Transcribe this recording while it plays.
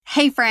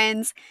Hey,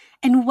 friends,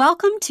 and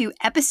welcome to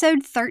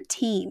episode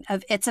 13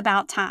 of It's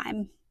About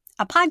Time,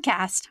 a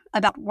podcast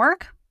about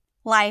work,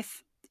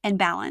 life, and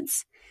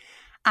balance.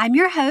 I'm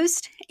your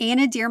host,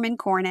 Anna Dearman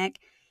Cornick,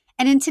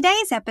 and in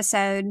today's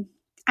episode,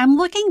 I'm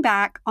looking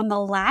back on the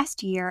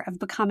last year of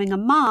becoming a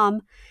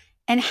mom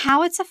and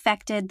how it's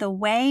affected the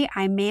way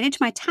I manage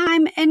my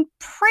time and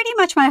pretty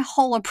much my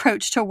whole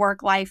approach to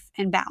work, life,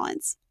 and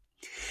balance.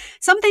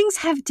 Some things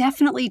have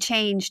definitely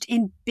changed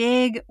in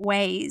big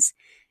ways,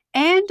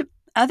 and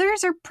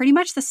others are pretty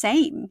much the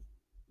same.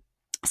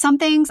 Some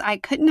things I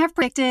couldn't have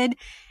predicted,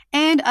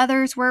 and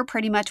others were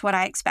pretty much what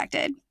I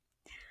expected.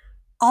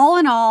 All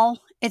in all,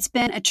 it's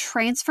been a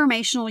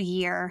transformational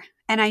year,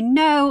 and I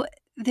know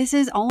this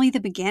is only the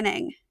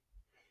beginning.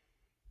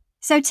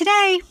 So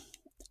today,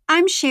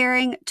 I'm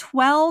sharing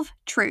 12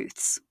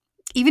 truths,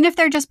 even if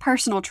they're just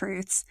personal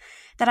truths,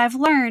 that I've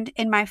learned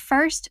in my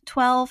first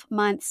 12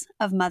 months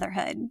of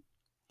motherhood.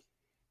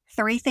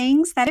 3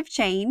 things that have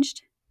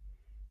changed,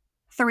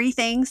 3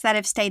 things that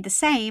have stayed the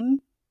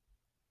same,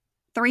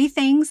 3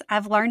 things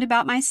I've learned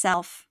about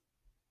myself,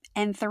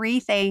 and 3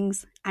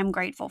 things I'm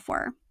grateful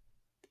for.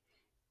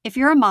 If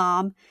you're a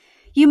mom,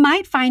 you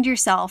might find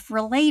yourself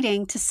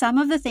relating to some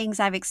of the things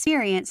I've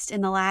experienced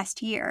in the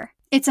last year.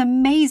 It's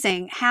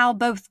amazing how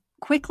both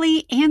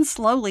quickly and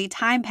slowly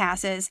time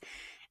passes,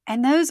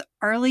 and those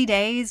early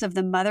days of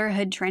the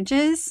motherhood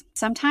trenches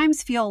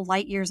sometimes feel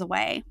light years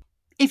away.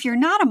 If you're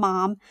not a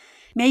mom,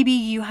 maybe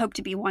you hope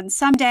to be one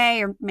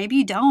someday, or maybe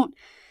you don't.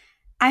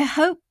 I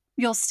hope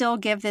you'll still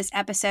give this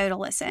episode a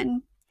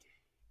listen.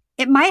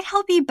 It might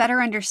help you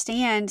better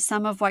understand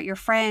some of what your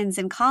friends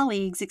and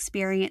colleagues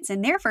experience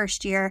in their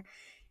first year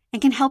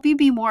and can help you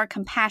be more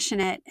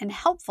compassionate and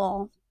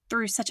helpful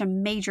through such a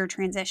major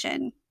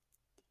transition.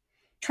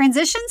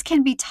 Transitions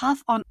can be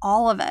tough on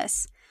all of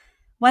us,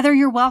 whether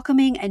you're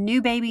welcoming a new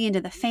baby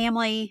into the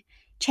family,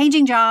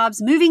 changing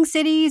jobs, moving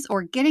cities,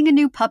 or getting a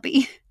new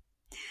puppy.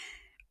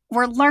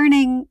 We're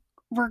learning,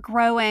 we're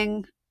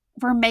growing,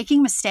 we're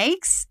making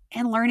mistakes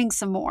and learning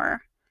some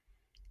more.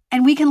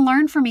 And we can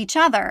learn from each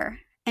other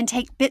and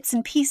take bits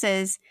and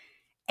pieces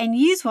and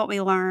use what we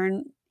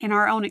learn in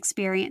our own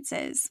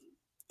experiences.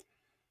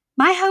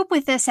 My hope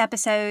with this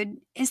episode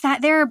is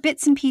that there are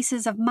bits and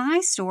pieces of my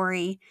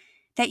story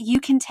that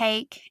you can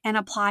take and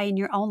apply in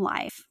your own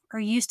life or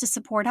use to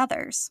support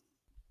others.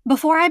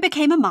 Before I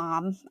became a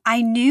mom,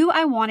 I knew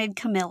I wanted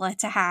Camilla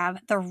to have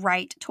the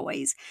right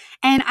toys.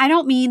 And I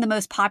don't mean the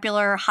most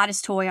popular,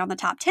 hottest toy on the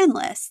top 10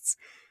 lists.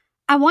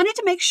 I wanted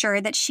to make sure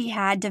that she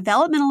had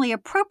developmentally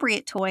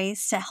appropriate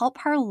toys to help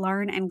her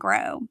learn and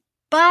grow.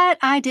 But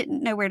I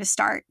didn't know where to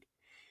start.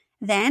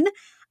 Then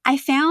I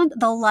found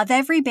the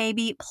Lovevery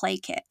Baby Play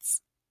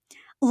Kits.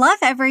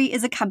 Lovevery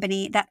is a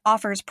company that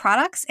offers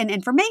products and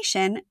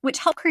information which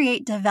help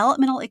create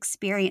developmental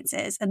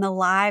experiences in the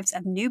lives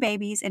of new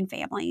babies and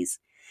families.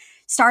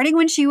 Starting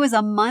when she was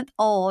a month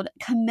old,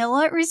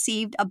 Camilla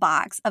received a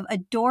box of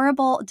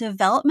adorable,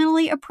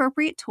 developmentally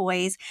appropriate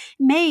toys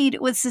made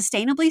with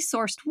sustainably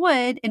sourced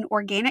wood and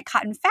organic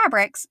cotton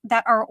fabrics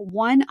that are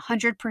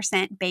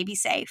 100% baby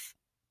safe.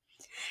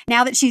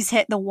 Now that she's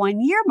hit the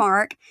 1-year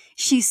mark,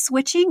 she's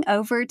switching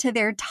over to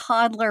their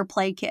toddler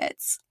play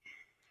kits.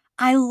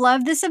 I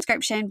love the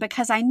subscription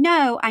because I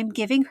know I'm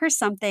giving her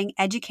something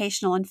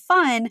educational and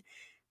fun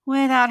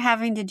without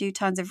having to do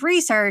tons of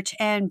research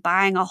and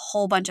buying a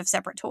whole bunch of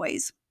separate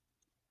toys.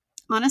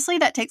 Honestly,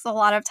 that takes a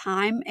lot of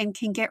time and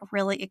can get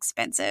really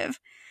expensive.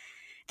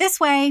 This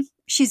way,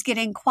 she's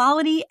getting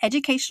quality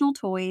educational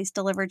toys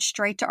delivered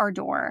straight to our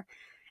door.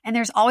 And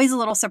there's always a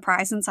little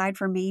surprise inside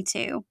for me,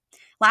 too.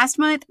 Last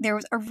month, there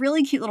was a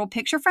really cute little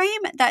picture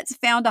frame that's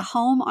found a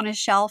home on a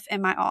shelf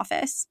in my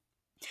office.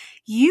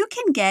 You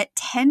can get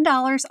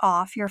 $10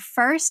 off your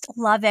first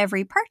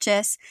Lovevery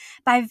purchase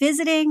by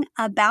visiting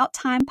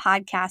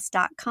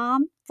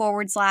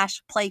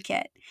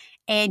abouttimepodcast.com/playkit.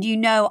 And you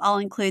know I'll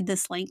include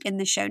this link in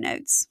the show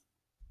notes.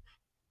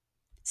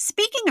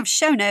 Speaking of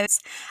show notes,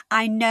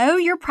 I know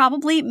you're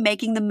probably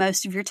making the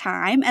most of your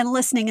time and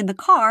listening in the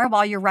car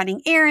while you're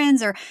running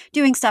errands or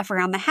doing stuff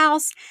around the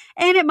house,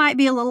 and it might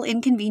be a little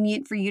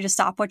inconvenient for you to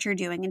stop what you're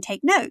doing and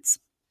take notes.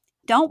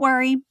 Don't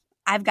worry,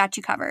 I've got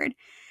you covered.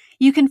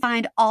 You can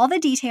find all the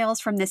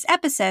details from this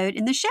episode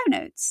in the show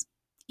notes.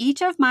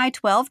 Each of my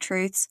 12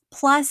 truths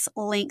plus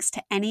links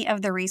to any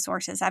of the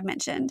resources I've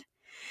mentioned.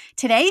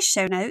 Today's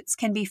show notes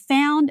can be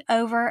found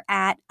over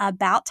at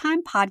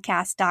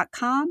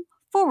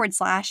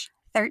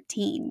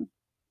abouttimepodcast.com/13.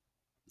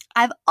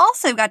 I've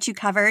also got you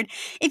covered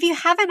if you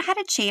haven't had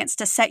a chance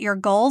to set your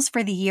goals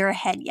for the year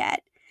ahead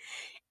yet.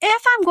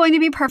 If I'm going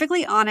to be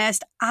perfectly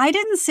honest, I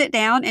didn't sit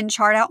down and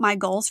chart out my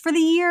goals for the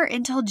year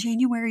until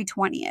January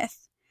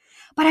 20th.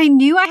 But I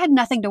knew I had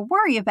nothing to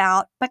worry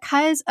about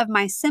because of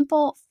my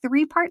simple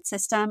 3-part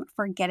system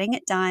for getting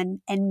it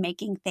done and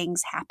making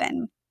things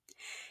happen.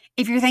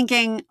 If you're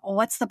thinking,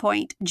 what's the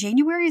point?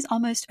 January is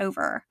almost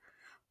over.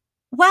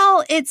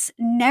 Well, it's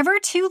never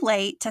too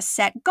late to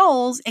set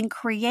goals and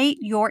create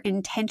your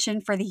intention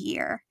for the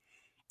year.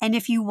 And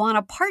if you want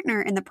a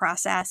partner in the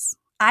process,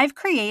 I've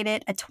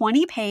created a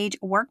 20-page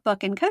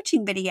workbook and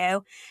coaching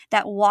video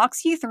that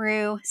walks you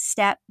through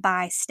step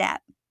by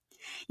step.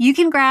 You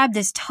can grab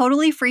this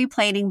totally free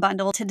planning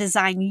bundle to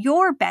design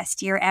your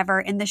best year ever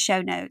in the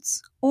show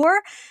notes,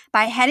 or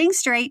by heading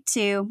straight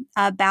to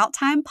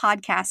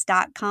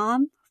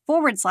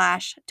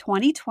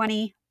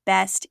abouttimepodcast.com/2020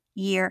 best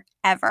year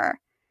ever.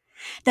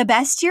 The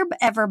best year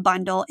ever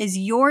bundle is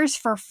yours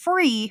for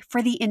free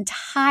for the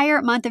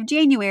entire month of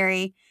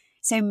January,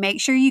 so make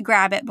sure you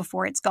grab it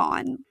before it's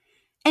gone.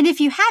 And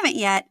if you haven't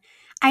yet,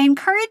 I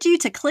encourage you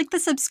to click the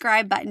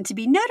subscribe button to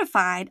be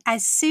notified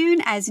as soon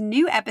as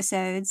new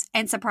episodes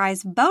and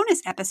surprise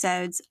bonus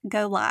episodes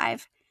go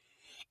live.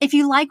 If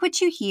you like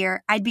what you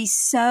hear, I'd be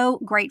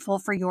so grateful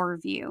for your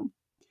review.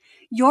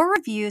 Your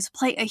reviews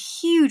play a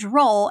huge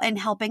role in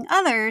helping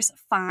others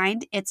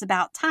find It's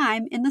About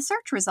Time in the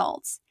search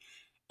results.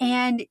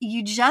 And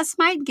you just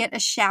might get a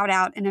shout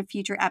out in a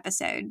future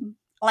episode,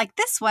 like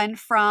this one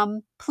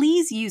from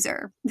Please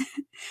User.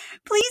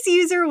 Please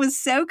User was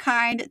so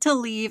kind to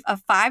leave a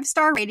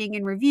 5-star rating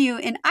and review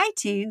in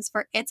iTunes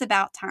for It's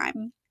About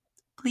Time.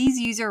 Please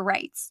User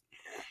writes,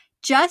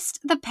 "Just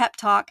the pep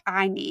talk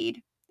I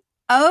need.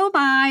 Oh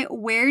my,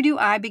 where do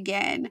I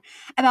begin?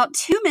 About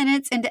 2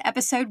 minutes into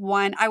episode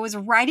 1, I was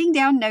writing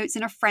down notes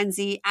in a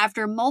frenzy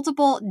after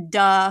multiple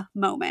duh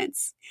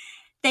moments.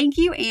 Thank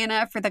you,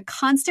 Anna, for the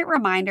constant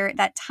reminder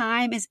that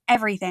time is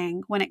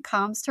everything when it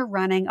comes to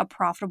running a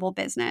profitable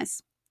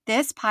business.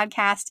 This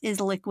podcast is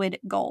liquid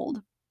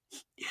gold."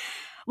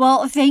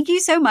 Well, thank you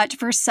so much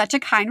for such a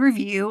kind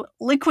review.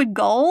 Liquid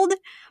gold?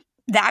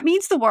 That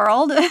means the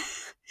world.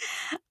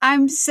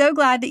 I'm so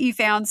glad that you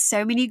found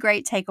so many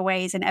great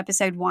takeaways in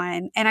episode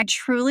 1, and I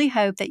truly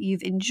hope that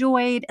you've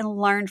enjoyed and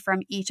learned from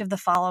each of the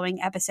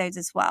following episodes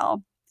as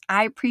well.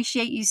 I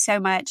appreciate you so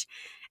much,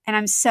 and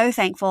I'm so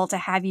thankful to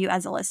have you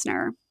as a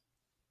listener.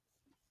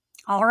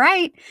 All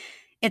right,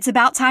 it's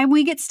about time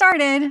we get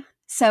started,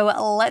 so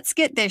let's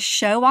get this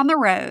show on the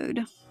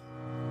road.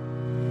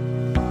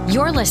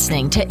 You're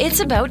listening to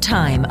It's About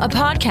Time, a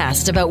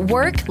podcast about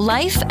work,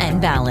 life,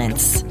 and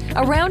balance.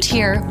 Around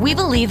here, we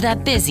believe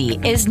that busy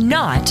is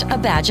not a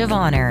badge of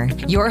honor.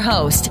 Your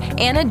host,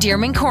 Anna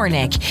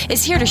Dearmon-Kornick,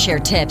 is here to share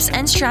tips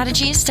and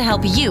strategies to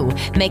help you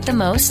make the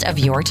most of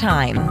your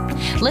time.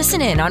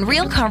 Listen in on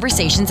real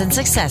conversations and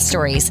success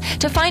stories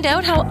to find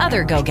out how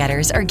other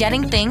go-getters are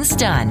getting things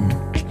done.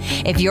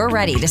 If you're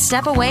ready to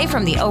step away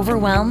from the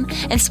overwhelm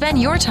and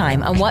spend your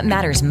time on what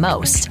matters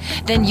most,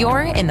 then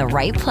you're in the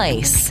right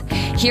place.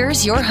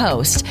 Here's your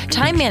host,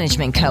 time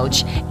management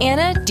coach,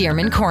 Anna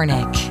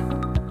Dearmon-Kornick.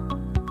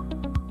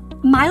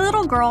 My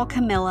little girl,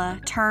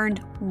 Camilla, turned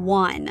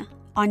 1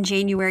 on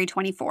January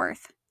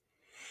 24th.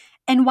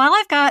 And while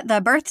I've got the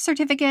birth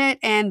certificate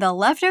and the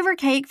leftover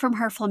cake from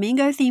her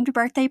flamingo-themed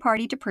birthday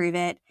party to prove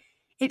it,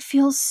 it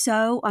feels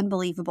so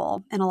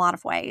unbelievable in a lot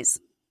of ways.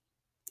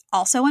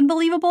 Also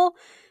unbelievable,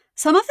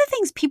 some of the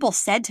things people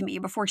said to me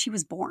before she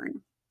was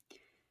born.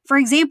 For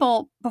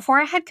example, before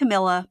I had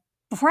Camilla,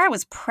 before I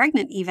was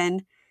pregnant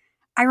even,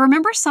 I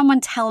remember someone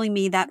telling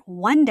me that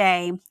one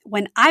day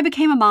when I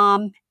became a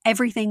mom,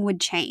 everything would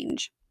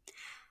change.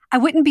 I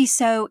wouldn't be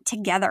so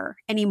together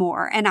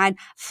anymore, and I'd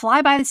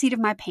fly by the seat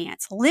of my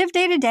pants, live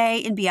day to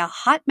day, and be a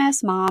hot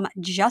mess mom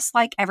just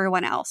like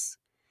everyone else.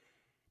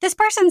 This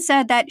person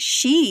said that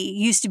she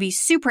used to be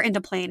super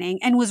into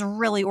planning and was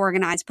really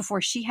organized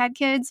before she had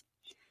kids.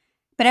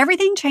 But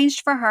everything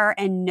changed for her,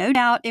 and no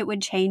doubt it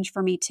would change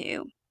for me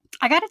too.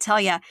 I gotta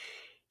tell you,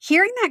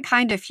 hearing that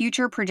kind of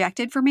future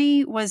projected for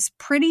me was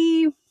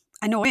pretty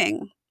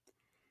annoying.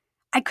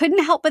 I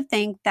couldn't help but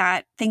think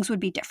that things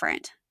would be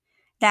different,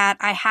 that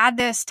I had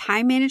this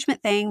time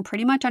management thing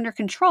pretty much under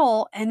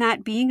control, and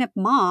that being a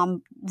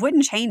mom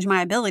wouldn't change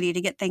my ability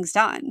to get things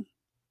done.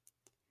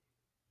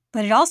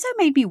 But it also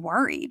made me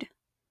worried.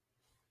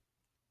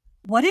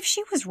 What if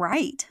she was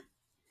right?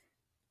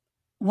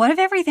 What if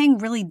everything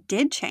really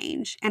did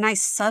change and I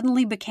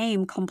suddenly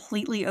became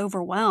completely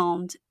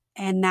overwhelmed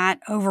and that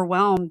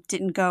overwhelm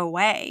didn't go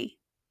away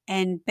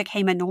and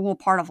became a normal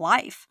part of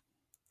life?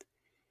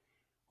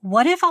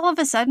 What if all of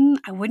a sudden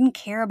I wouldn't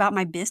care about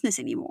my business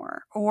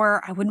anymore,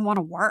 or I wouldn't want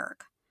to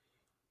work?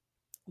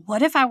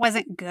 What if I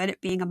wasn't good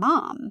at being a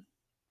mom?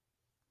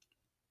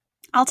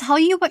 I'll tell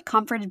you what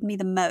comforted me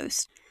the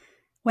most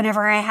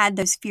whenever I had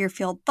those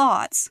fear-filled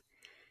thoughts.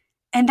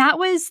 And that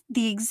was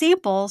the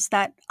examples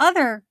that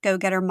other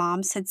go-getter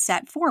moms had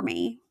set for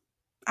me.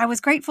 I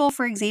was grateful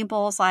for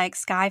examples like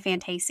Skye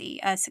Fantasi,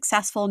 a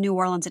successful New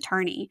Orleans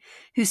attorney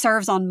who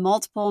serves on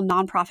multiple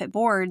nonprofit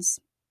boards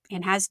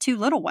and has 2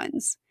 little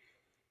ones.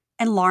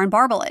 And Lauren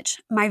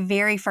Barbalich, my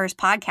very first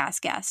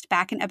podcast guest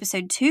back in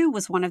episode 2,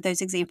 was one of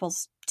those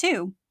examples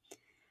too.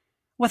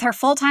 With her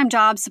full-time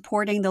job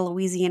supporting the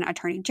Louisiana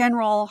Attorney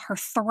General, her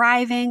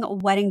thriving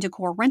wedding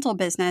decor rental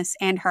business,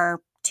 and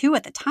her 2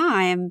 at the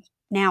time,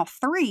 now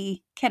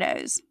 3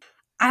 kiddos.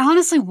 I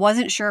honestly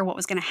wasn't sure what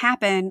was going to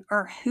happen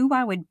or who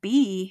I would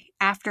be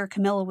after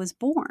Camilla was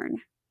born.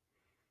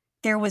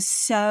 There was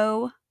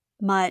so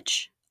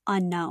much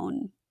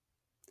unknown.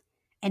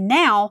 And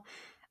now,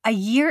 A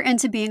year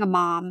into being a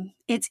mom,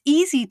 it's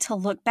easy to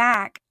look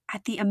back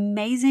at the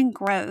amazing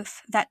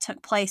growth that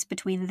took place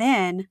between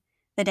then,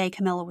 the day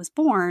Camilla was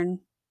born,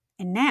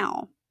 and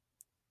now.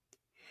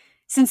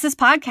 Since this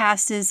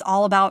podcast is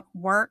all about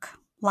work,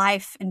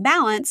 life, and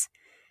balance,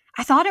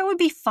 I thought it would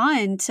be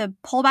fun to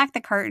pull back the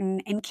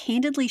curtain and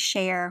candidly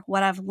share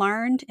what I've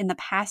learned in the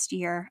past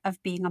year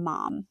of being a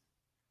mom.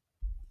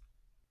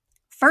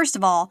 First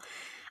of all,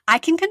 I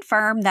can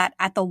confirm that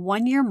at the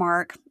 1-year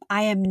mark,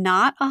 I am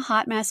not a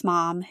hot mess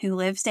mom who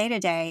lives day to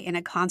day in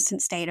a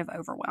constant state of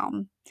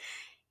overwhelm.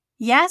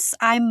 Yes,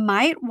 I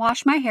might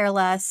wash my hair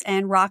less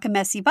and rock a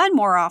messy bun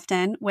more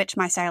often, which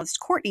my stylist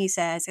Courtney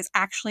says is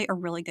actually a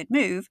really good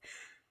move.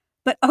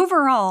 But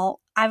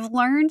overall, I've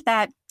learned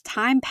that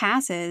time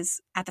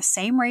passes at the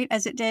same rate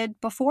as it did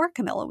before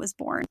Camilla was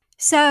born.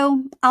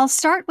 So I'll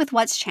start with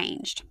what's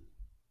changed.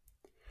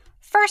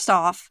 First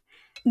off,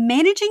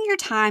 managing your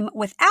time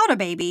without a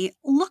baby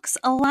looks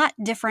a lot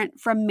different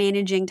from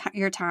managing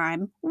your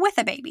time with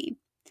a baby.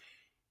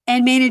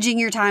 And managing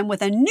your time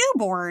with a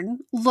newborn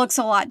looks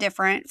a lot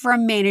different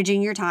from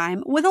managing your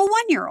time with a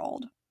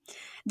 1-year-old.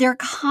 They're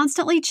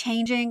constantly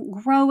changing,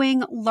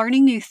 growing,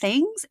 learning new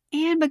things,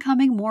 and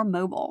becoming more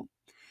mobile.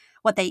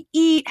 What they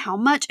eat, how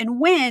much, and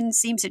when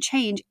seems to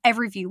change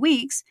every few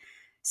weeks.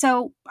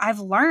 So I've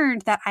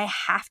learned that I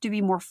have to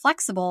be more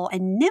flexible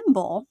and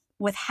nimble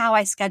with how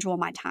I schedule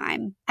my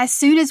time. As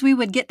soon as we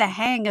would get the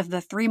hang of the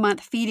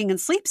 3-month feeding and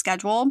sleep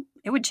schedule,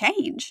 it would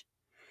change.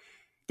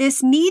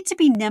 This need to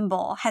be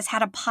nimble has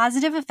had a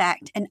positive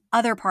effect in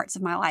other parts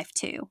of my life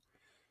too.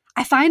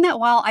 I find that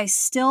while I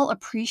still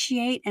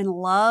appreciate and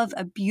love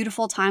a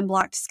beautiful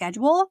time-blocked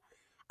schedule,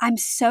 I'm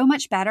so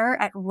much better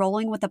at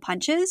rolling with the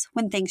punches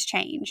when things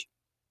change.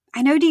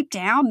 I know deep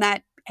down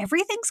that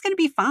everything's going to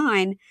be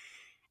fine,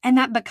 and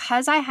that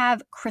because I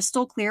have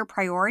crystal clear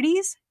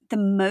priorities, the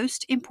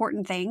most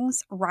important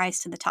things rise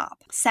to the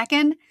top.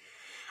 Second,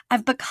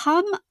 I've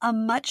become a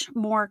much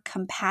more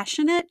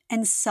compassionate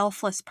and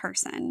selfless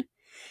person.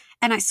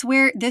 And I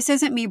swear this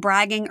isn't me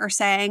bragging or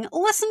saying,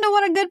 listen to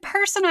what a good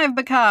person I've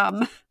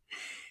become.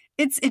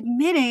 It's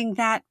admitting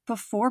that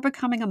before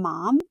becoming a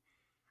mom,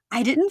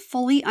 I didn't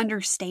fully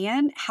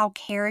understand how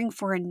caring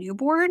for a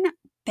newborn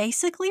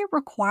basically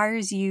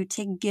requires you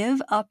to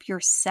give up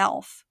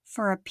yourself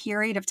for a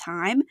period of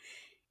time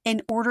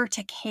in order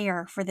to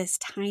care for this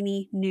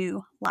tiny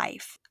new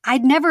life.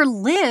 I'd never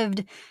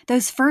lived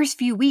those first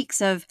few weeks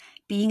of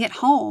being at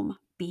home,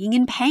 being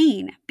in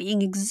pain,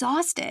 being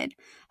exhausted,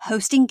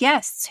 hosting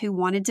guests who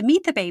wanted to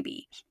meet the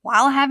baby,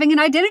 while having an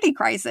identity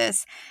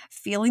crisis,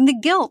 feeling the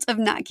guilt of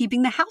not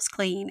keeping the house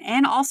clean,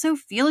 and also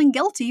feeling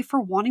guilty for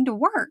wanting to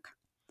work.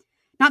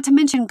 Not to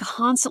mention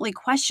constantly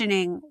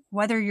questioning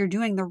whether you're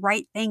doing the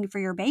right thing for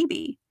your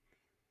baby.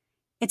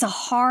 It's a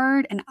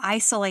hard and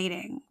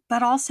isolating,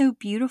 but also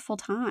beautiful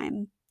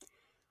time.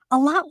 A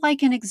lot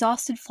like an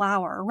exhausted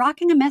flower,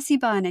 rocking a messy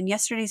bun in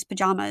yesterday's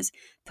pajamas,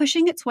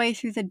 pushing its way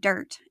through the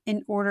dirt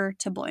in order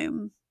to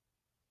bloom.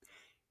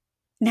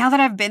 Now that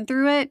I've been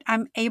through it,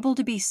 I'm able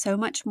to be so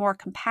much more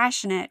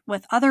compassionate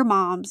with other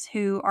moms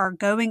who are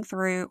going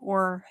through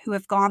or who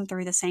have gone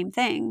through the same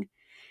thing.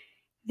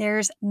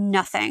 There's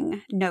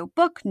nothing, no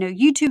book, no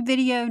YouTube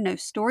video, no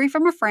story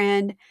from a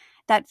friend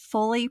that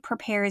fully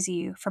prepares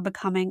you for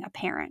becoming a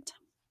parent.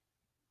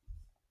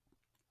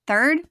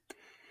 Third,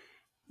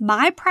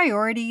 my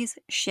priorities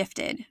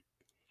shifted.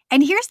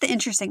 And here's the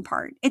interesting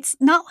part. It's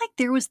not like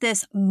there was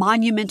this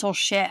monumental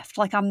shift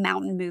like a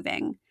mountain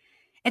moving.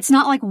 It's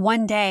not like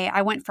one day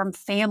I went from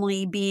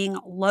family being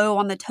low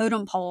on the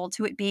totem pole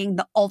to it being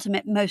the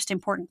ultimate most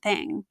important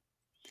thing.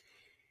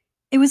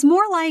 It was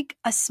more like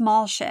a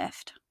small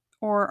shift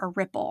or a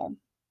ripple.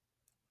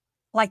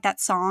 Like that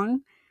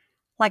song,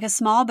 like a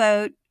small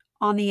boat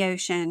on the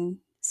ocean,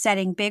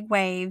 setting big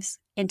waves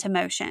into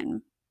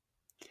motion.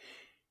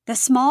 The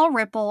small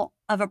ripple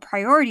of a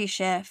priority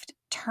shift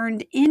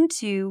turned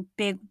into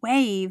big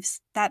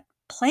waves that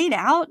played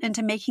out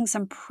into making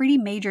some pretty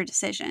major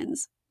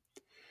decisions.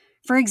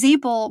 For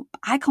example,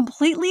 I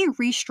completely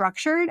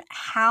restructured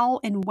how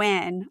and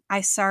when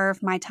I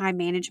serve my time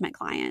management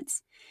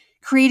clients,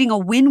 creating a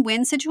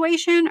win-win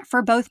situation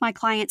for both my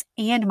clients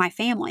and my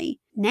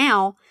family.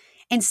 Now,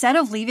 instead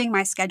of leaving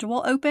my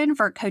schedule open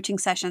for coaching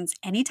sessions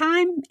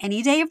anytime,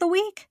 any day of the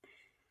week,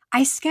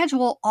 I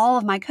schedule all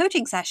of my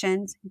coaching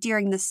sessions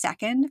during the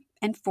 2nd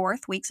and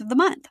 4th weeks of the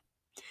month.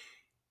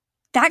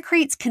 That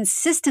creates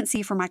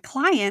consistency for my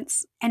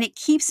clients, and it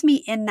keeps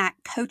me in that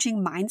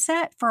coaching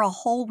mindset for a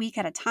whole week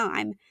at a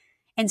time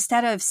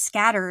instead of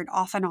scattered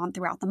off and on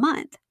throughout the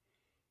month.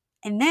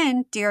 And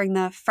then during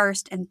the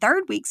 1st and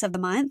 3rd weeks of the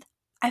month,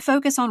 I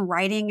focus on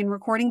writing and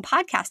recording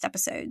podcast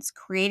episodes,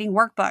 creating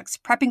workbooks,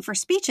 prepping for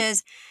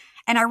speeches,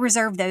 and I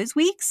reserve those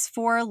weeks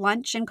for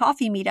lunch and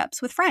coffee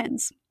meetups with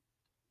friends.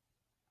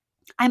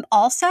 I'm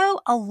also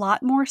a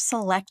lot more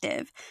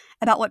selective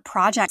about what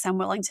projects I'm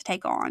willing to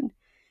take on.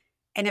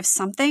 And if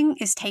something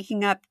is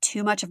taking up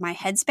too much of my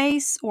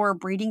headspace or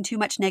breeding too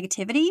much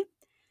negativity,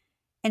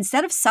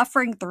 instead of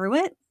suffering through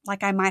it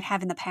like I might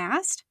have in the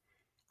past,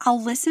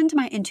 I'll listen to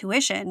my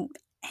intuition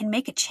and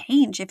make a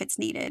change if it's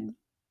needed.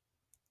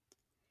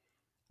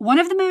 One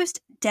of the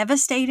most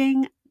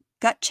devastating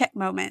gut check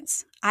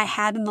moments I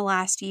had in the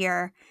last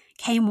year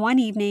came one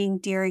evening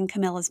during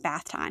Camilla's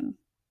bath time.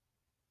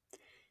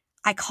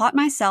 I caught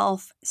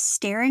myself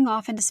staring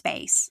off into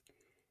space,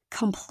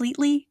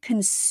 completely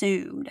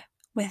consumed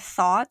with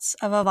thoughts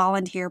of a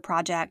volunteer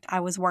project I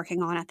was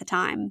working on at the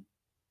time.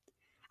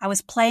 I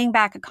was playing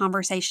back a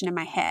conversation in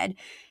my head,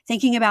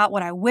 thinking about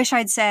what I wish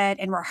I'd said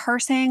and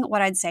rehearsing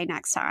what I'd say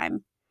next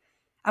time.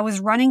 I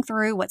was running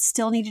through what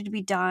still needed to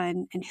be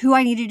done and who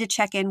I needed to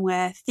check in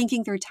with,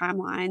 thinking through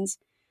timelines.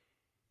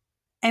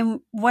 And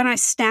when I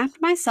snapped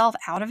myself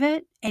out of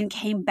it and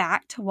came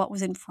back to what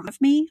was in front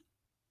of me,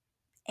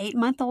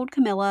 8-month-old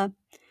Camilla,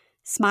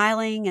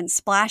 smiling and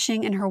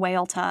splashing in her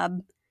whale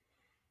tub,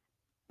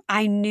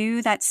 I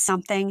knew that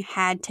something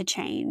had to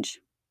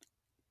change.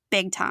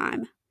 Big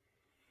time.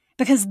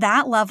 Because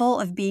that level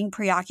of being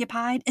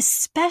preoccupied,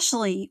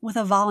 especially with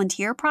a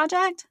volunteer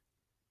project,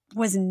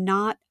 was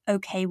not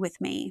okay with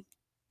me.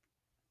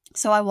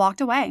 So I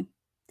walked away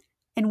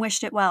and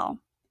wished it well,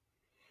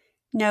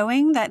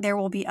 knowing that there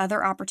will be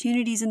other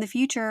opportunities in the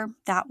future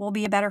that will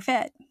be a better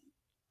fit.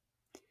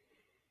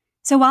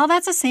 So while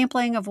that's a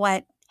sampling of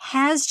what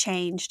has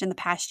changed in the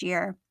past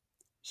year,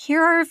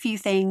 here are a few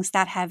things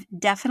that have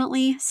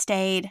definitely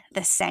stayed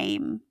the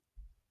same.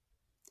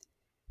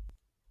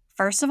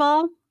 First of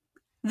all,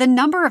 the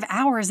number of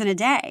hours in a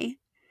day.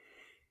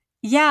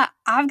 Yeah,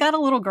 I've got a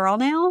little girl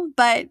now,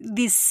 but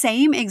the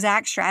same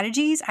exact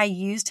strategies I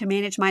used to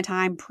manage my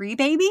time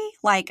pre-baby,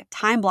 like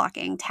time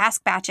blocking,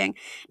 task batching,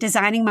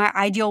 designing my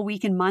ideal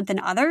week and month and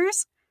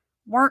others,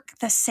 work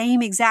the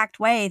same exact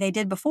way they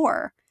did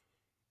before.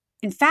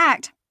 In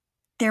fact,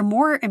 they're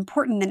more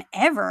important than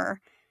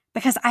ever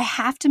because I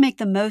have to make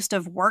the most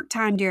of work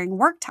time during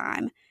work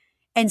time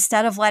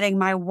instead of letting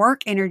my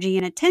work energy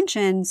and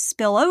attention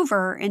spill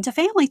over into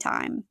family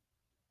time.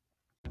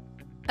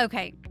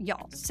 Okay,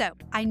 y'all, so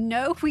I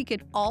know we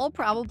could all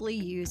probably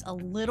use a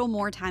little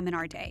more time in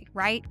our day,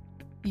 right?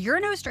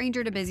 You're no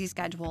stranger to busy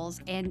schedules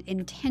and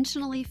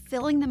intentionally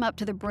filling them up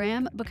to the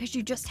brim because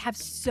you just have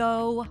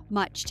so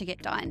much to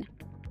get done.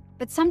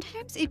 But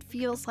sometimes it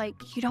feels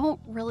like you don't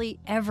really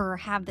ever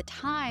have the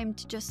time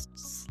to just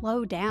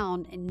slow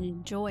down and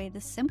enjoy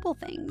the simple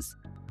things.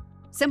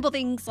 Simple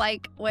things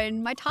like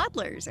when my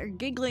toddlers are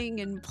giggling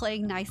and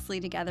playing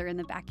nicely together in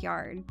the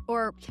backyard,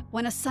 or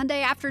when a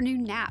Sunday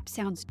afternoon nap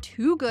sounds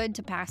too good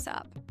to pass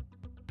up.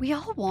 We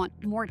all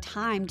want more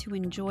time to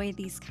enjoy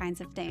these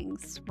kinds of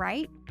things,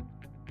 right?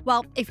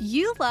 Well, if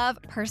you love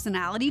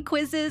personality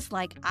quizzes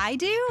like I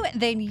do,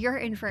 then you're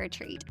in for a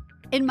treat.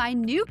 In my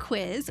new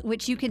quiz,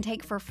 which you can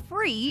take for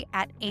free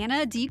at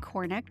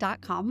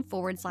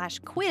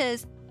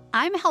annadcornick.com/quiz,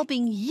 I'm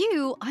helping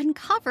you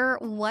uncover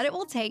what it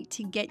will take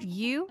to get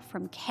you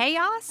from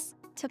chaos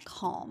to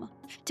calm,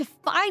 to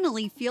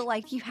finally feel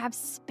like you have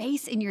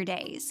space in your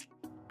days.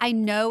 I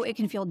know it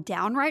can feel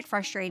downright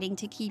frustrating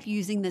to keep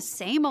using the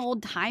same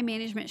old time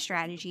management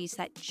strategies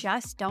that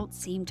just don't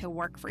seem to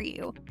work for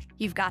you.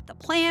 You've got the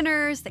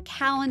planners, the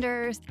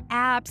calendars, the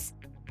apps,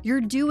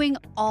 you're doing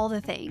all the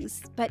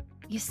things, but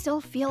you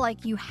still feel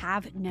like you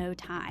have no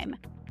time.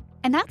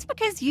 And that's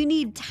because you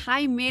need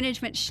time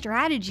management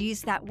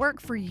strategies that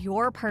work for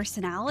your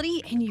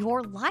personality and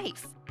your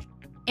life.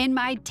 In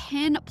my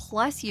 10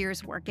 plus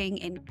years working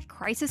in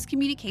crisis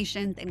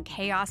communications and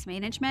chaos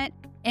management,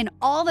 and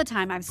all the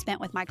time I've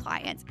spent with my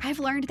clients, I've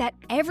learned that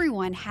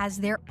everyone has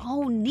their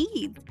own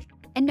needs.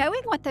 And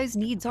knowing what those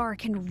needs are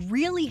can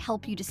really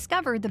help you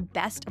discover the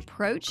best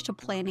approach to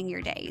planning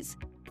your days.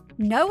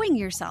 Knowing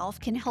yourself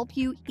can help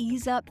you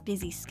ease up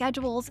busy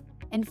schedules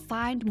and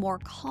find more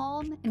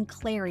calm and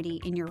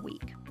clarity in your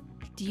week.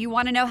 Do you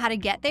want to know how to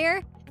get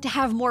there? To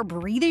have more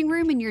breathing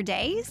room in your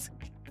days?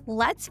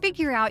 Let's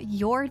figure out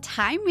your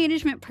time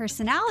management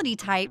personality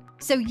type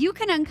so you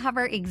can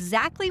uncover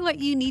exactly what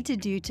you need to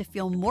do to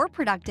feel more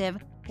productive,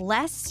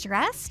 less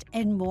stressed,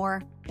 and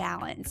more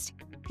balanced.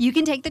 You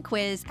can take the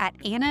quiz at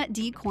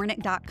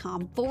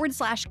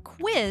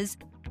annadcornick.com/quiz,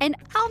 and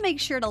I'll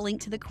make sure to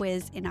link to the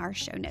quiz in our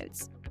show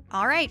notes.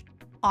 All right,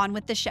 on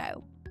with the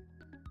show.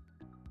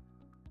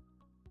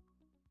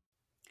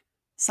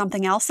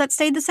 Something else that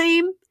stayed the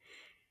same?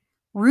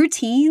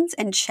 Routines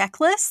and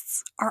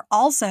checklists are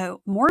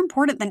also more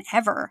important than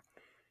ever,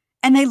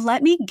 and they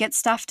let me get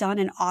stuff done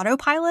in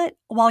autopilot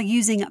while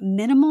using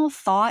minimal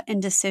thought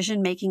and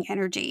decision-making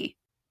energy.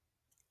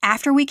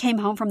 After we came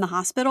home from the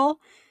hospital,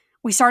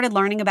 we started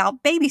learning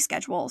about baby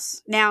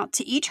schedules. Now,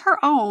 to each her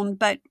own,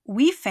 but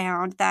we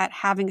found that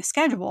having a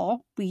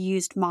schedule, we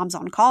used Moms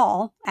on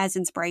Call as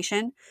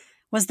inspiration,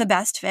 was the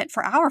best fit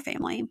for our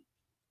family.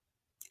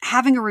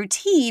 Having a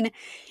routine,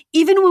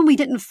 even when we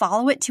didn't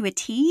follow it to a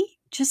T,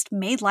 just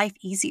made life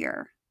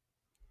easier.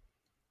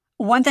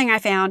 One thing I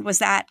found was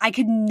that I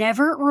could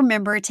never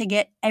remember to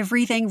get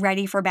everything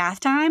ready for bath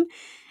time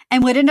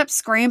and would end up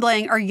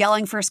scrambling or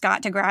yelling for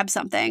Scott to grab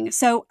something.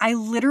 So I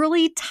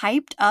literally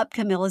typed up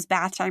Camilla's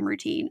bath time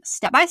routine,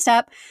 step by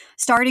step,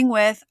 starting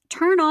with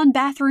turn on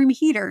bathroom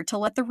heater to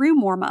let the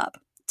room warm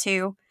up,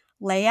 to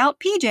lay out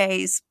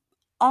PJs,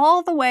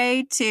 all the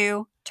way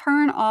to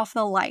turn off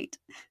the light.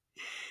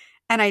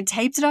 And I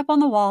taped it up on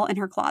the wall in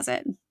her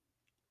closet.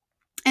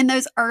 In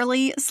those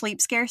early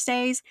sleep scarce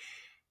days,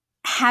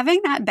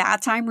 having that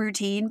bath time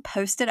routine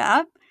posted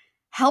up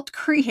helped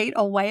create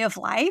a way of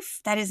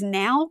life that is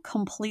now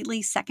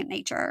completely second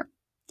nature.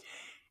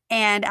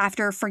 And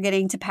after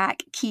forgetting to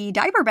pack key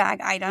diaper bag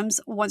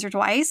items once or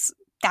twice,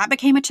 that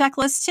became a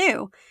checklist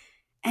too.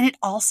 And it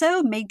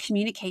also made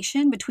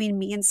communication between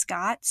me and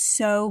Scott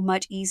so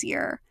much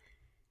easier.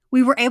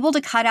 We were able to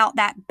cut out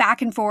that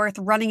back and forth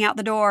running out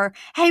the door,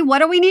 hey, what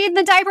do we need in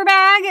the diaper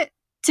bag?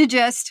 To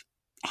just,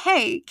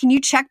 hey, can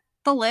you check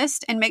the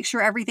list and make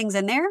sure everything's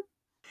in there?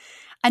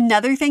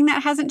 Another thing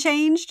that hasn't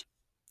changed,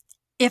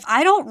 if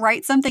I don't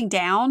write something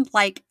down,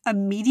 like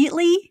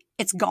immediately,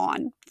 it's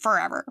gone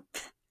forever.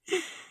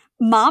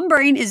 Mom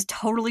brain is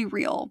totally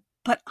real,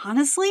 but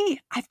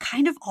honestly, I've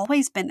kind of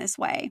always been this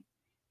way.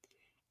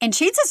 And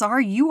chances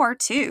are you are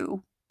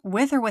too,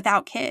 with or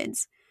without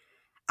kids.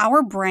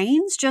 Our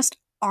brains just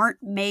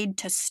aren't made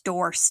to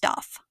store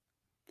stuff.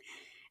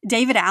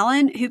 David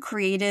Allen, who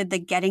created the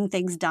Getting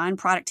Things Done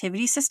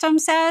productivity system,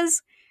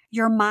 says,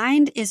 your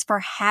mind is for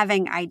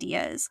having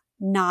ideas,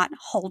 not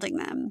holding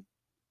them.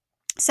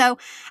 So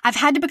I've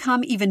had to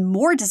become even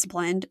more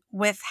disciplined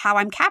with how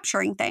I'm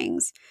capturing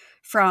things,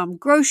 from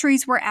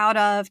groceries we're out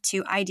of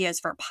to ideas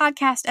for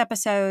podcast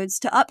episodes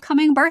to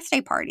upcoming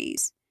birthday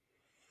parties.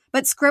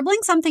 But scribbling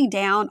something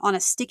down on a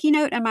sticky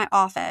note in my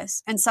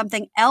office and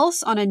something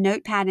else on a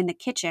notepad in the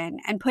kitchen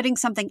and putting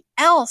something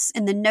else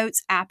in the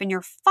Notes app in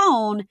your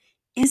phone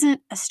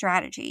isn't a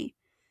strategy.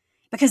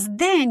 Because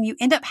then you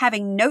end up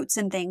having notes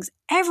and things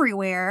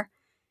everywhere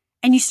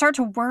and you start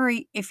to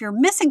worry if you're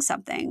missing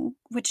something,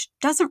 which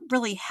doesn't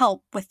really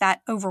help with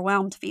that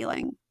overwhelmed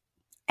feeling.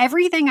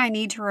 Everything I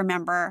need to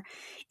remember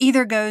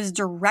either goes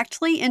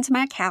directly into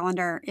my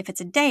calendar if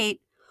it's a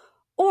date,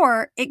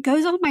 or it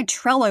goes on my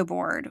Trello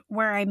board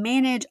where I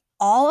manage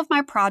all of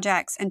my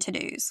projects and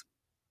to-dos.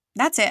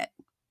 That's it.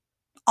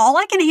 All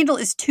I can handle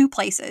is 2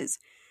 places,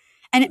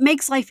 and it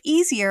makes life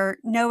easier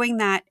knowing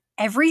that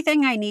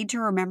everything I need to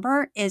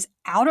remember is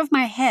out of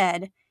my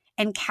head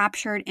and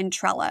captured in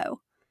Trello.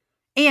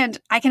 And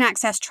I can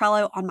access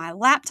Trello on my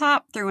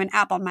laptop through an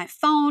app on my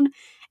phone,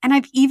 and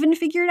I've even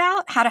figured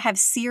out how to have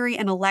Siri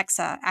and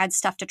Alexa add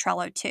stuff to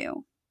Trello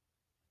too.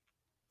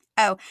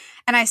 Oh,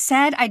 and I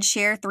said I'd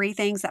share 3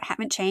 things that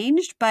haven't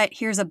changed, but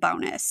here's a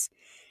bonus.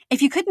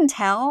 If you couldn't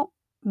tell,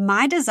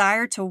 my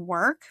desire to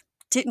work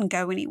didn't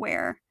go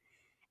anywhere.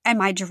 And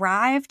my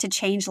drive to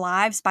change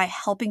lives by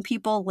helping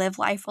people live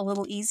life a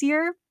little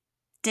easier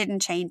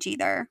didn't change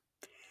either.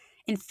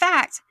 In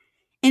fact,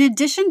 in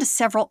addition to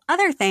several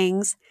other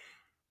things,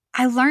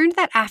 I learned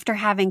that after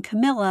having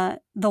Camilla,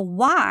 the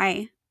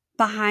why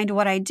behind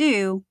what I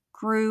do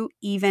grew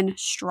even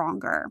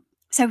stronger.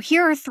 So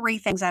here are 3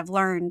 things I've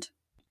learned.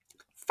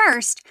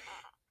 First,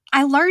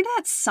 I learned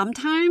that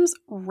sometimes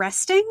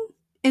resting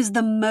is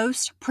the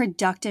most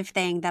productive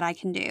thing that I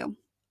can do.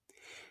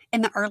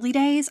 In the early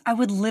days, I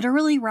would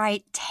literally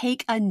write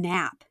 "take a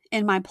nap"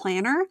 in my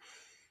planner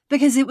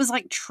because it was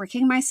like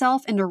tricking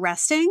myself into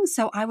resting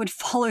so I would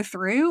follow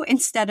through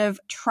instead of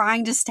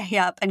trying to stay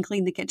up and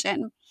clean the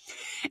kitchen.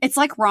 It's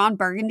like Ron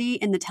Burgundy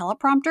in the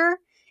teleprompter.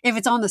 If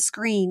it's on the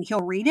screen,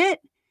 he'll read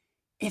it.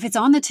 If it's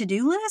on the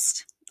to-do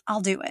list,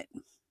 I'll do it.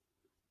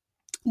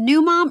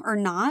 New mom or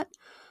not,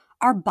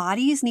 our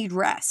bodies need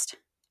rest,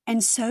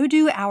 and so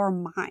do our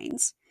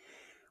minds.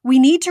 We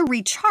need to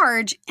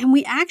recharge, and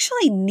we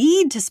actually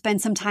need to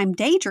spend some time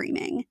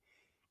daydreaming.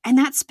 And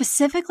that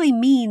specifically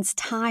means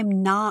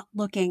time not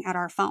looking at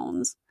our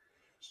phones.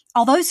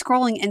 Although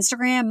scrolling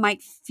Instagram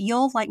might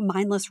feel like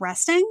mindless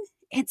resting,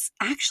 it's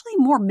actually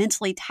more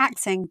mentally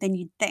taxing than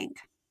you'd think.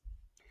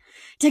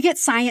 To get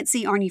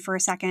sciencey on you for a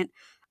second,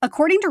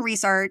 according to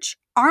research,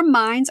 our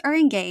minds are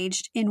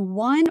engaged in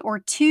 1 or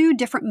 2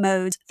 different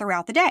modes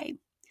throughout the day.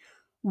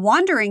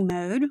 Wandering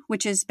mode,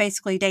 which is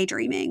basically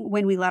daydreaming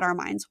when we let our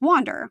minds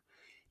wander.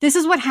 This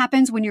is what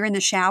happens when you're in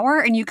the shower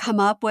and you come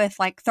up with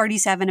like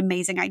 37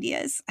 amazing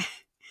ideas.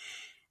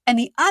 And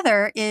the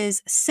other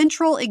is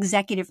central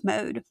executive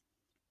mode,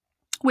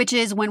 which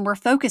is when we're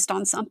focused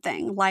on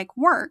something like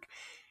work,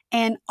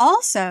 and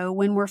also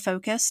when we're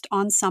focused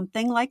on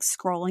something like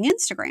scrolling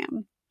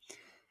Instagram.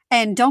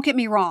 And don't get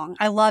me wrong,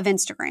 I love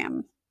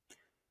Instagram.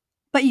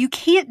 But you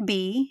can't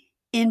be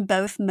in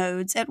both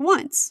modes at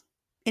once.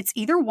 It's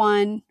either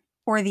one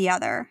or the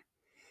other.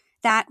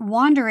 That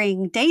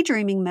wandering,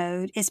 daydreaming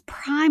mode is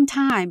prime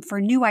time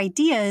for new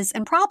ideas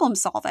and problem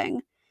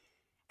solving.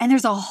 And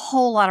there's a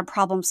whole lot of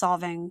problem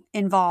solving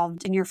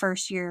involved in your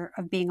first year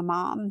of being a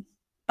mom.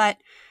 But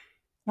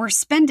we're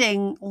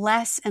spending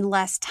less and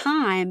less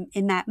time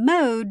in that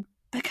mode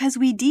because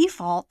we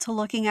default to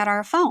looking at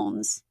our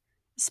phones,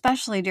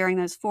 especially during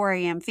those 4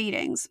 a.m.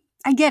 feedings.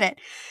 I get it.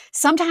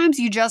 Sometimes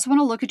you just want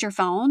to look at your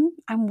phone.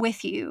 I'm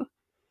with you.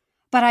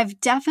 But I've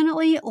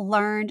definitely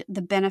learned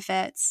the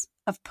benefits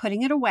of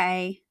putting it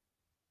away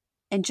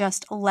and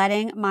just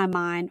letting my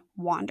mind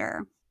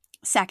wander.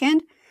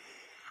 Second,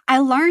 I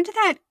learned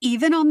that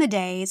even on the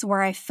days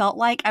where I felt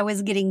like I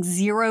was getting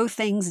 0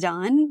 things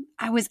done,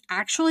 I was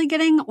actually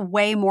getting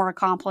way more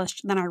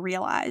accomplished than I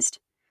realized.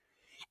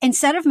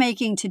 Instead of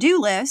making to-do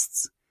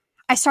lists,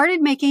 I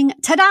started making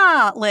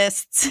ta-da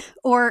lists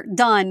or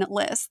done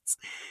lists.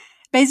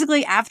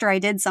 Basically, after I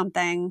did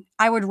something,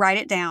 I would write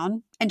it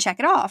down and check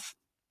it off.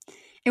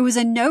 It was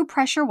a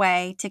no-pressure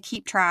way to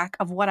keep track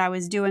of what I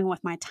was doing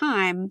with my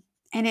time,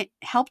 and it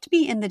helped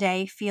me in the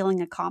day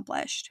feeling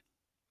accomplished.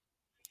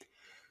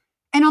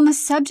 And on the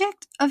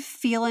subject of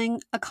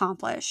feeling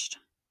accomplished,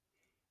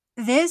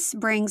 this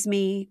brings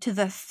me to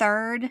the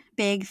third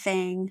big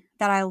thing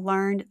that I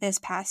learned this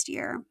past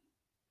year.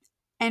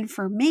 And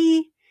for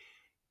me,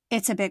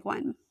 it's a big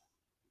one.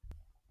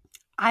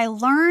 I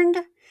learned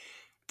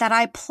that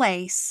I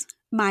place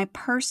my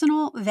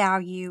personal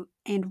value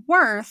and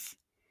worth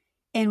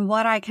in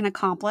what I can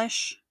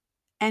accomplish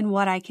and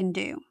what I can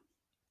do.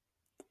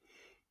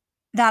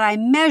 That I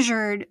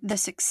measured the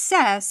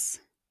success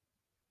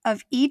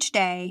of each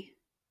day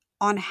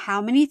on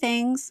how many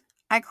things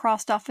I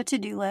crossed off a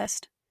to-do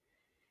list,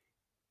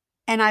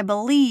 and I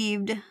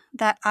believed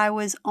that I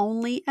was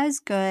only as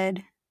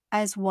good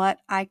as what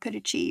I could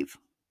achieve.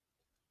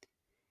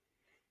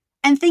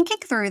 And thinking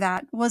through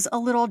that was a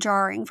little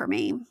jarring for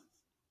me.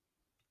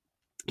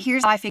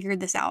 Here's how I figured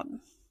this out.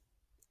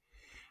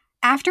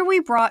 After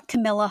we brought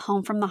Camilla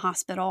home from the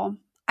hospital,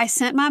 I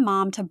sent my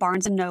mom to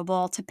Barnes &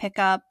 Noble to pick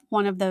up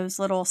one of those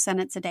little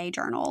sentence a day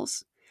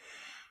journals.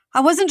 I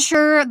wasn't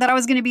sure that I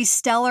was going to be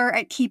stellar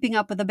at keeping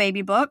up with a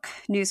baby book.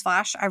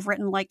 Newsflash, I've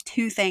written like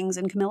 2 things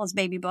in Camilla's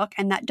baby book,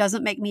 and that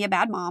doesn't make me a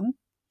bad mom.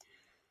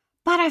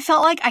 But I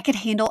felt like I could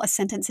handle a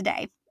sentence a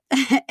day,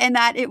 and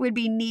that it would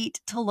be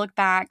neat to look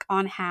back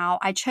on how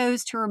I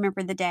chose to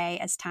remember the day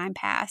as time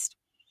passed.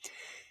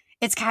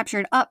 It's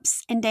captured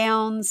ups and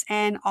downs,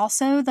 and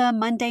also the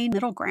mundane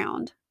middle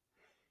ground.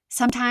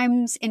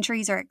 Sometimes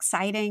entries are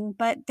exciting,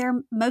 but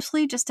they're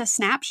mostly just a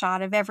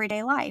snapshot of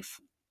everyday life.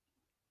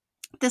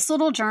 This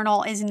little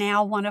journal is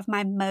now one of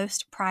my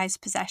most prized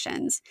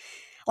possessions.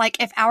 Like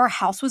if our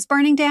house was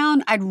burning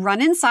down, I'd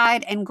run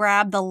inside and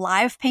grab the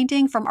live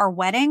painting from our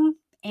wedding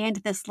and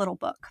this little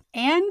book.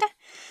 And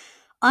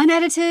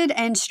unedited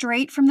and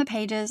straight from the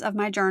pages of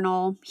my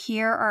journal,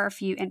 here are a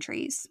few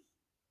entries.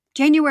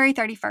 January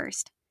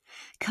 31st.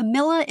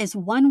 Camilla is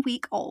 1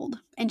 week old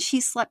and she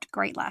slept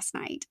great last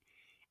night.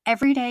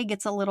 Every day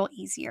gets a little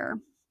easier.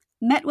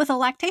 Met with a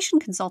lactation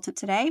consultant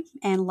today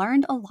and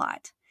learned a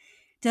lot.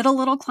 Did a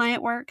little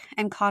client work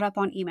and caught up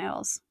on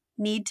emails.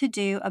 Need to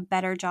do a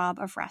better job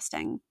of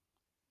resting.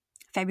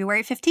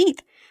 February 15th,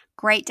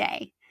 great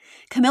day.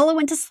 Camilla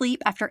went to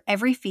sleep after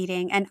every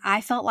feeding and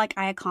I felt like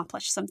I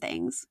accomplished some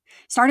things.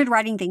 Started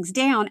writing things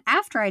down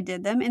after I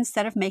did them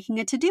instead of making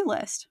a to-do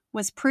list.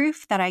 Was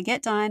proof that I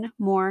get done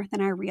more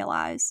than I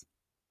realize.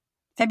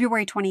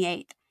 February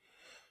 28th,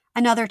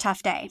 another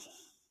tough day.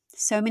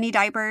 So many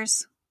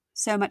diapers,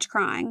 so much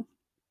crying.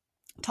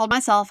 Told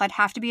myself I'd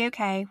have to be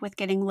okay with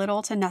getting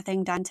little to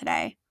nothing done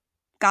today.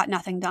 Got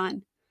nothing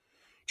done.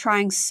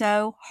 Trying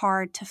so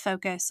hard to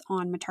focus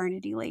on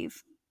maternity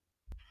leave.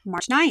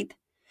 March 9th.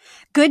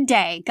 Good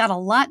day. Got a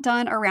lot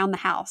done around the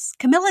house.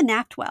 Camilla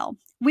napped well.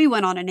 We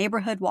went on a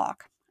neighborhood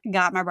walk.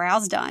 Got my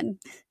brows done.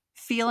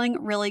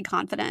 Feeling really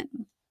confident.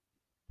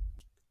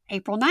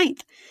 April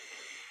 9th.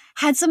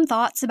 Had some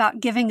thoughts about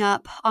giving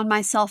up on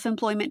my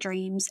self-employment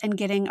dreams and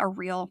getting a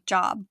real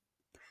job.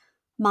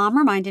 Mom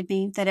reminded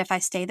me that if I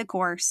stay the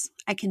course,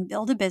 I can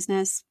build a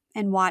business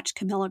and watch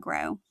Camilla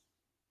grow.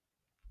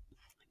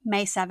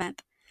 May 7th.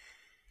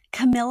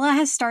 Camilla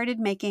has started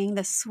making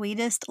the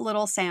sweetest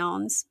little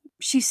sounds.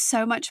 She's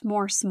so much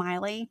more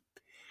smiley.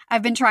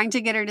 I've been trying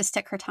to get her to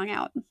stick her tongue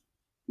out.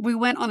 We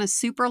went on a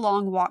super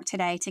long walk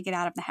today to get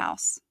out of the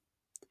house.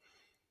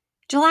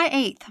 July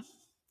 8th.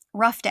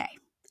 Rough day.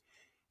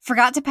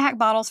 Forgot to pack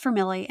bottles for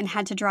Millie and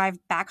had to drive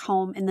back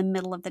home in the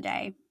middle of the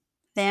day.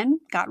 Then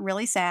got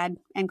really sad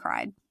and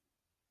cried.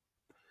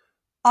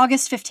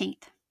 August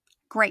 15th.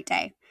 Great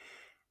day.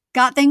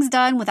 Got things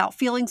done without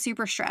feeling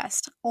super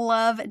stressed.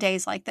 Love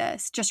days like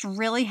this. Just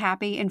really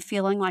happy and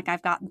feeling like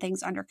I've gotten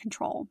things under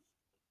control.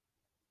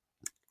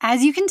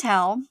 As you can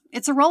tell,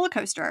 it's a roller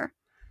coaster.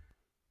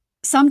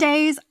 Some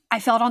days I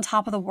felt on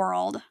top of the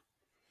world.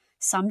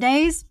 Some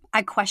days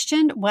I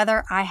questioned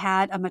whether I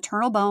had a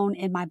maternal bone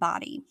in my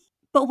body.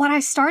 But what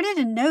I started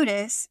to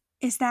notice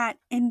is that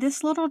in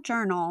this little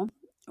journal,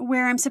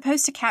 where I'm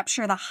supposed to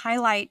capture the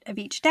highlight of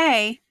each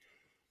day,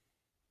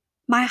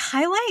 my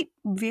highlight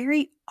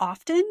very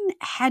often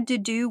had to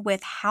do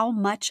with how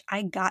much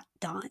I got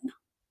done.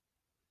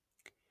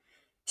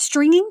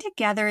 Stringing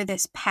together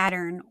this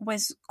pattern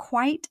was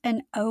quite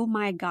an oh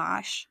my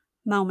gosh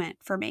moment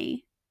for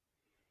me.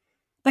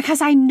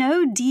 Because I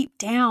know deep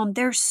down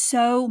there's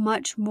so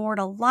much more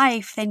to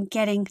life than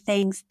getting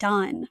things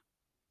done.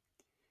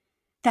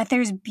 That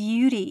there's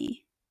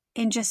beauty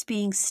in just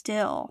being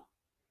still,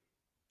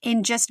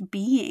 in just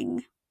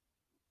being,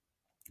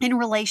 in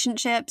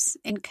relationships,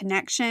 in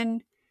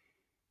connection,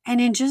 and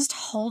in just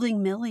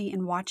holding Millie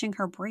and watching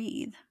her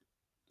breathe.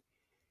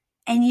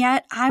 And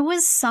yet I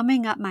was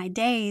summing up my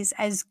days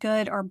as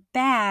good or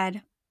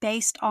bad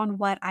based on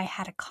what I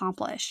had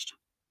accomplished.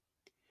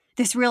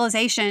 This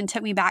realization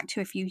took me back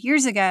to a few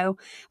years ago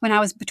when I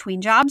was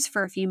between jobs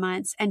for a few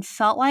months and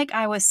felt like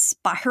I was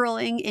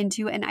spiraling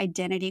into an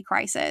identity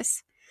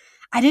crisis.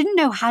 I didn't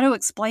know how to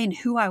explain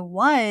who I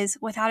was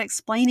without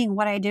explaining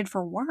what I did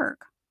for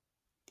work.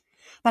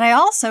 But I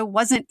also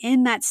wasn't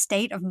in that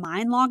state of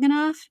mind long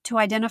enough to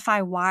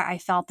identify why I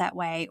felt that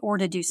way or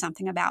to do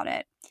something about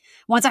it.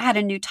 Once I had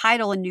a new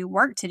title and new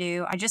work to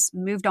do, I just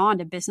moved on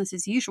to business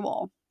as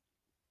usual.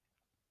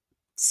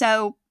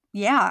 So,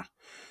 yeah,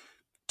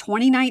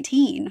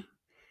 2019,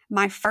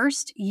 my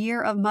first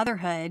year of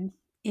motherhood,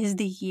 is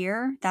the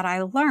year that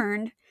I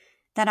learned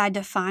that I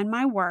define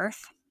my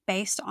worth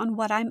based on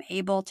what I'm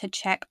able to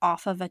check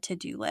off of a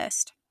to-do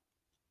list.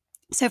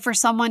 So for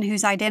someone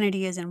whose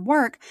identity is in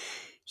work,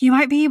 you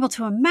might be able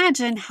to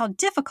imagine how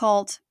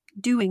difficult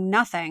doing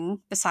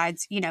nothing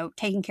besides,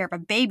 taking care of a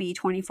baby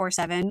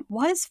 24/7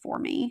 was for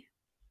me.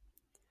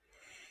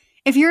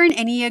 If you're an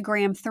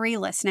Enneagram 3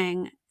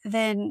 listening,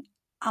 then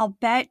I'll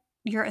bet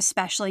you're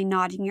especially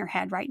nodding your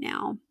head right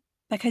now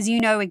because you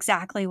know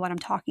exactly what I'm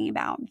talking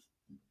about.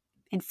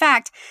 In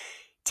fact,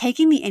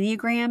 taking the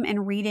Enneagram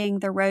and reading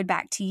The Road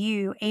Back to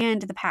You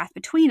and The Path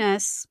Between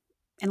Us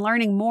and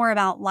learning more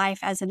about life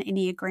as an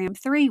Enneagram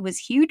 3 was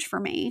huge for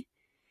me.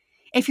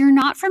 If you're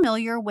not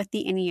familiar with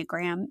the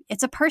Enneagram,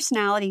 it's a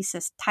personality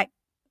type.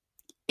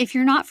 If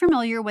you're not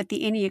familiar with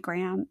the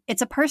Enneagram,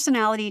 it's a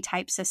personality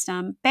type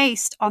system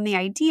based on the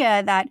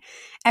idea that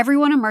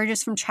everyone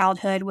emerges from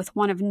childhood with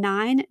one of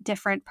 9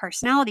 different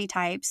personality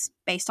types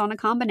based on a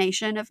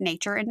combination of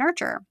nature and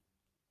nurture.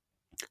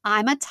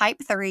 I'm a type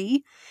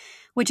 3,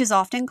 which is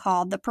often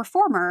called the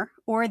performer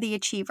or the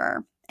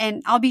achiever.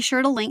 And I'll be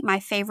sure to link my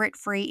favorite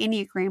free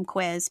Enneagram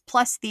quiz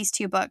plus these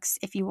 2 books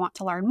if you want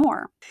to learn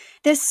more.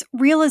 This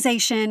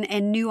realization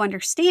and new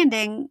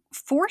understanding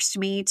forced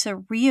me to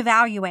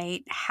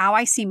reevaluate how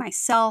I see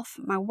myself,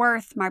 my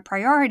worth, my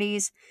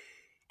priorities,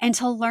 and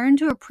to learn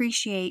to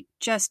appreciate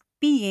just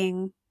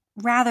being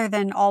rather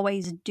than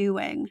always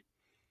doing.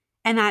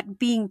 And that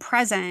being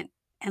present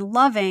and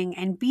loving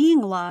and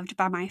being loved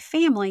by my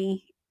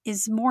family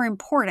is more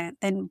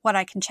important than what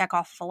I can check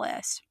off of a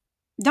list.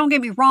 Don't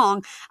get me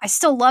wrong, I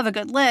still love a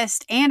good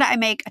list and I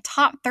make a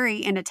top 3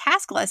 in a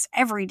task list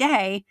every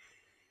day,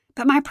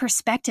 but my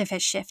perspective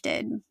has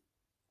shifted.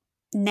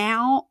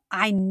 Now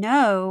I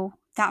know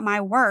that my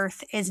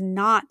worth is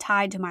not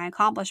tied to my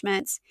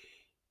accomplishments,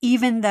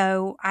 even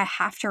though I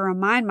have to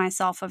remind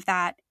myself of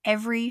that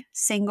every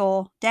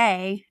single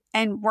day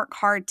and work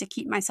hard to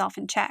keep myself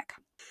in check.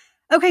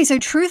 Okay, so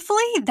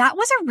truthfully, that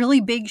was a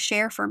really big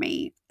share for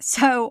me.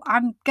 So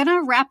I'm going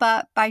to wrap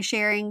up by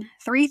sharing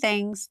 3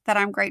 things that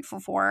I'm grateful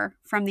for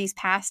from these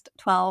past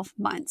 12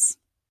 months.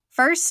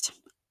 First,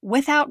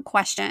 without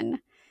question,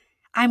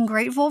 I'm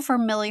grateful for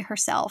Millie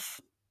herself,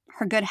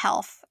 her good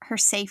health, her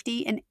safety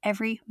in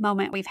every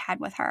moment we've had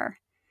with her.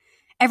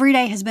 Every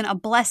day has been a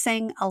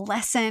blessing, a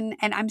lesson,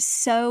 and I'm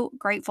so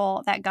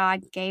grateful that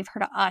God gave her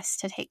to us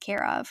to take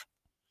care of.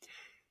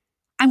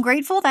 I'm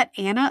grateful that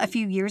Anna, a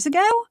few years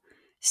ago,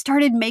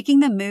 started making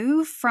the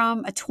move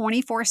from a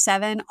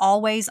 24/7,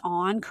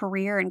 always-on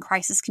career in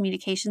crisis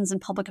communications and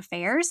public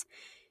affairs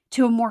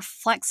to a more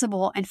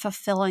flexible and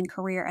fulfilling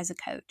career as a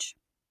coach.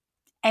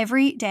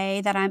 Every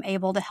day that I'm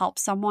able to help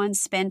someone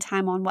spend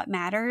time on what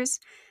matters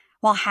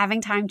while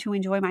having time to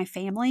enjoy my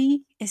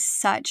family is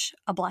such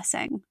a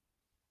blessing.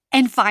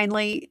 And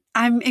finally,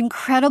 I'm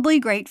incredibly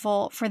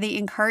grateful for the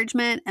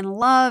encouragement and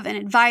love and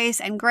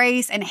advice and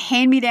grace and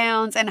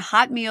hand-me-downs and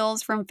hot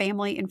meals from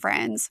family and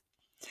friends.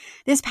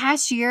 This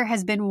past year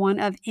has been one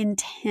of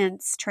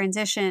intense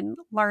transition,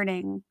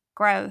 learning,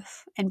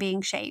 growth, and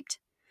being shaped.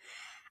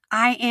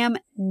 I am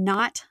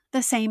not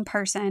the same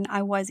person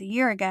I was a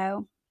year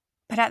ago,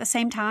 but at the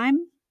same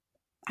time,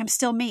 I'm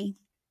still me.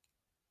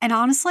 And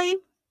honestly,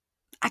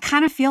 I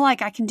kind of feel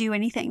like I can do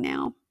anything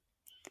now.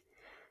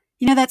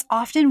 That's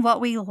often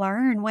what we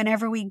learn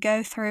whenever we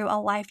go through a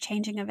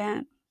life-changing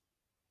event.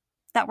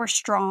 That we're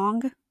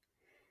strong,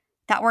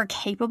 that we're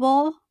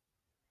capable,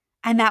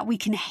 and that we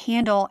can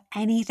handle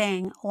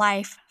anything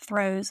life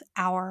throws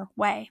our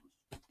way.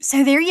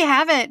 So there you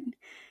have it.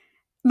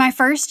 My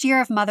first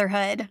year of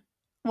motherhood.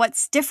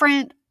 What's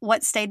different,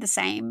 what stayed the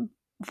same,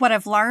 what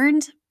I've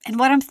learned, and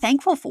what I'm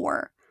thankful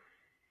for.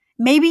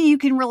 Maybe you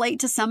can relate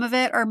to some of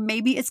it, or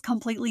maybe it's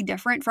completely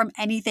different from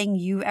anything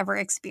you've ever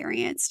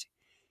experienced.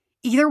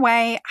 Either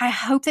way, I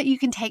hope that you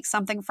can take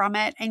something from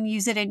it and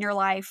use it in your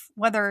life,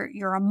 whether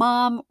you're a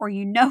mom or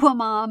you know a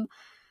mom,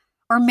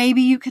 or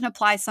maybe you can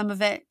apply some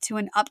of it to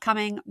an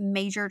upcoming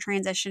major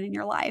transition in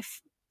your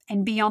life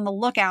and be on the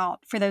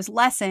lookout for those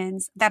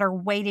lessons that are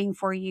waiting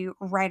for you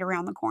right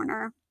around the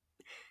corner.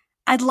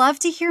 I'd love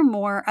to hear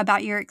more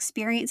about your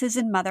experiences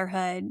in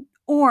motherhood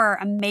or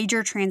a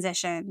major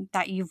transition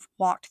that you've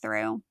walked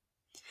through.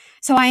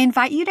 So I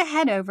invite you to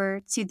head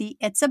over to the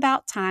It's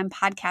About Time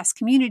podcast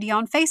community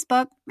on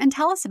Facebook and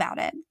tell us about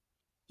it.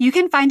 You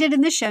can find it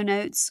in the show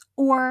notes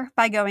or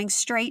by going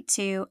straight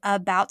to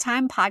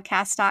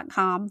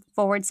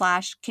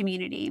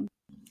abouttimepodcast.com/community.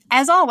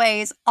 As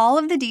always, all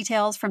of the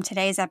details from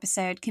today's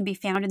episode can be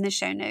found in the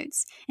show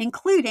notes,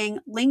 including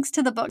links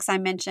to the books I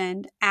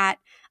mentioned at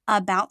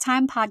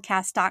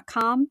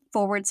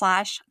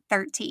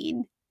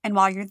abouttimepodcast.com/13. And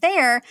while you're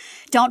there,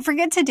 don't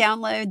forget to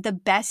download the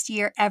Best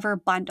Year Ever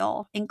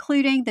bundle,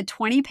 including the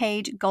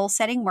 20-page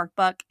goal-setting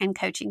workbook and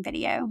coaching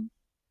video.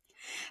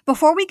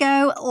 Before we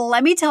go,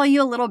 let me tell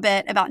you a little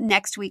bit about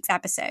next week's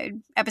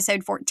episode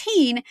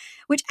 14,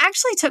 which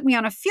actually took me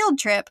on a field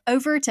trip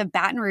over to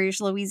Baton Rouge,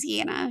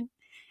 Louisiana.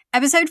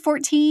 Episode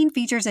 14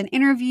 features an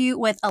interview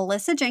with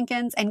Alyssa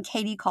Jenkins and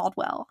Katie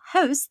Caldwell,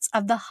 hosts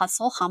of the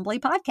Hustle Humbly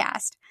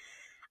podcast.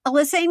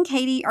 Alyssa and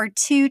Katie are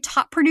two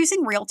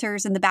top-producing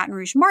realtors in the Baton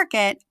Rouge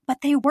market,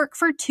 but they work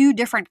for two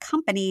different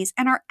companies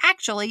and are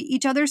actually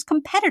each other's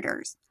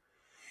competitors.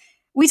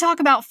 We talk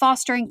about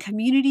fostering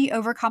community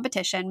over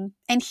competition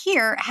and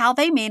hear how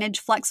they manage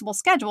flexible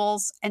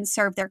schedules and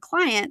serve their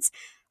clients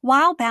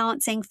while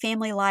balancing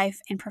family life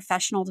and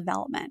professional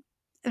development.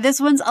 This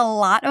one's a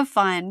lot of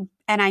fun,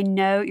 and I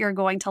know you're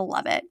going to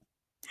love it.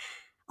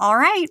 All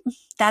right,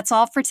 that's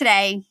all for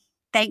today.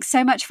 Thanks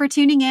so much for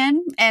tuning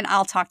in, and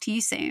I'll talk to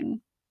you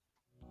soon.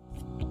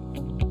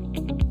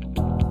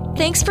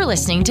 Thanks for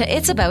listening to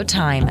It's About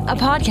Time, a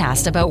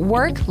podcast about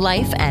work,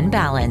 life, and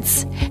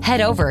balance. Head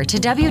over to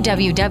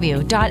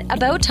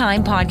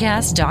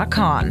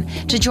www.abouttimepodcast.com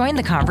to join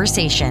the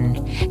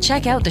conversation.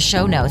 Check out the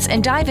show notes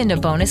and dive into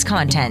bonus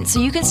content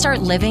so you can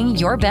start living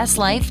your best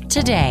life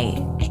today.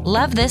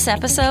 Love this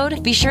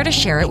episode? Be sure to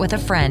share it with a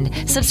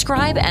friend,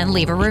 subscribe, and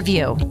leave a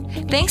review.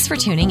 Thanks for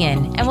tuning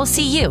in, and we'll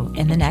see you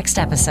in the next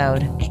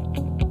episode.